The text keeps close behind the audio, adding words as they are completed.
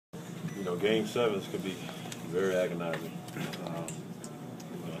Game sevens can be very agonizing.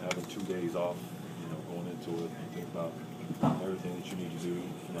 Having 2 days off, going into it, think about everything that you need to do.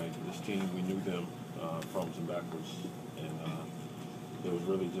 Like this team, we knew them frontwards and backwards, and it was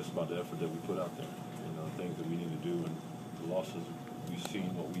really just about the effort that we put out there. Things that we need to do, and the losses, we've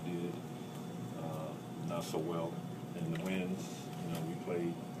seen what we did not so well, and the wins, we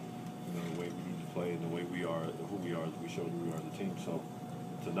played, the way we need to play, and the way we are, who we are, we showed who we are as a team. So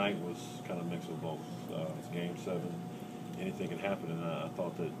tonight was kind of mixed with both. It's game 7. Anything can happen, and I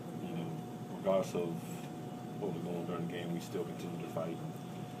thought that, regardless of what was going on during the game, we still continued to fight. And,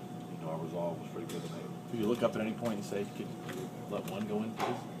 our resolve was pretty good tonight. Do you look up at any point and say, you could let one go in,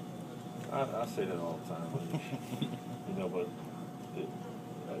 please? I say that all the time. But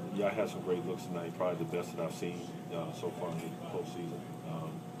I had some great looks tonight, probably the best that I've seen so far in the postseason.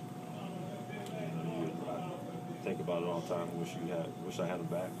 I think about it all the time. Wish I had them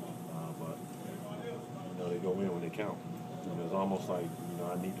back, but they go in when they count. It's almost like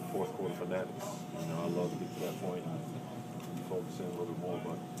I need the fourth quarter fanatics. I love to get to that point and focus in a little bit more.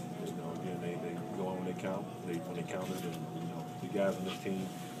 But again, they go in when they count. When they counted, and the guys on this team.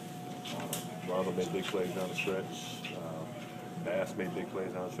 Rondo made big plays down the stretch. Bass made big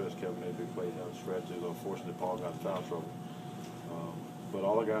plays down the stretch. Kevin made big plays down the stretch. It was unfortunate Paul got in foul trouble. But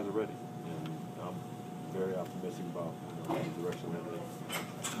all the guys are ready, and I'm very optimistic about the direction they're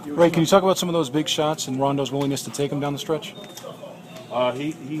in. Ray, can you talk about some of those big shots and Rondo's willingness to take them down the stretch?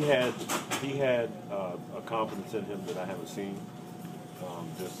 He had a confidence in him that I haven't seen.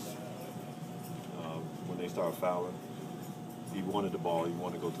 When they started fouling, he wanted the ball. He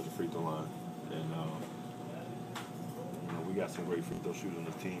wanted to go to the free throw line, and we got some great free throw shooters on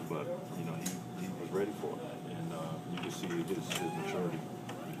the team. But he was ready for it, and you can see his maturity,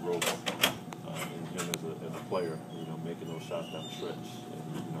 his growth, and him as a player. Making those shots down the stretch,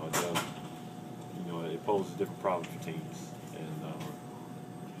 and it poses different problems for teams, and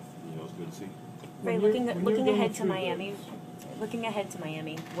it's good to see. Ray, looking ahead to Miami. Looking ahead to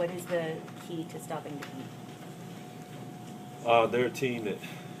Miami, what is the key to stopping the Heat? They're a team that,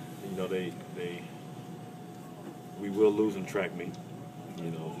 we will lose in track meet.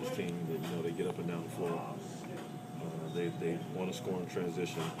 This team that, they get up and down the floor. They want to score in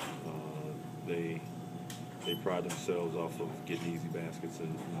transition. They pride themselves off of getting easy baskets,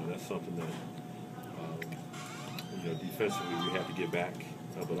 and that's something that, defensively we have to get back.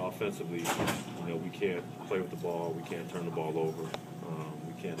 But offensively, we can't play with the ball. We can't turn the ball over.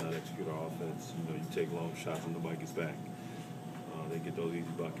 We can't not execute our offense. You take long shots and nobody gets back. They get those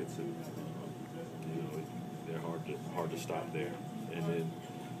easy buckets, and they're hard to stop there. And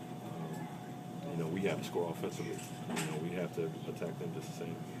then we have to score offensively. We have to attack them just the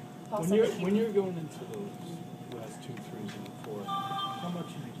same. When you're going into those last 2 threes in the fourth, how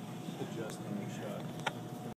much